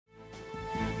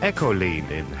Ecolin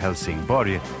in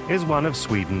Helsingborg is one of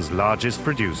Sweden's largest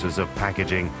producers of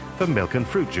packaging for milk and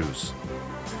fruit juice.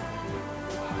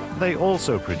 They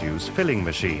also produce filling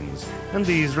machines, and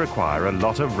these require a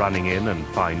lot of running in and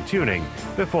fine-tuning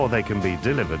before they can be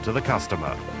delivered to the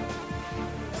customer.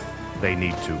 They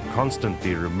need to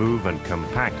constantly remove and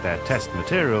compact their test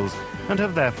materials and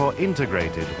have therefore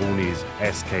integrated RUNI's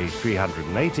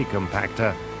SK380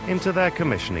 compactor into their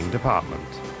commissioning department.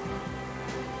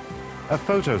 A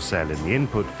photocell in the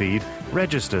input feed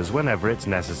registers whenever it's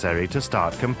necessary to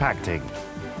start compacting.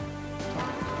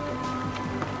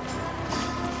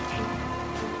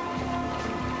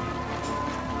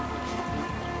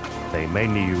 They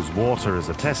mainly use water as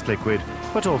a test liquid,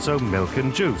 but also milk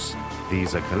and juice.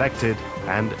 These are collected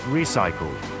and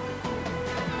recycled.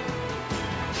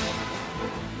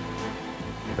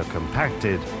 The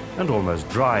compacted and almost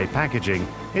dry packaging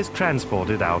is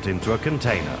transported out into a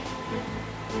container.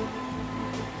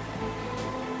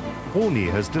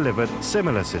 RUNI has delivered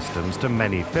similar systems to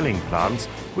many filling plants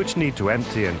which need to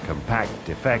empty and compact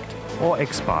defect or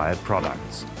expired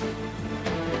products.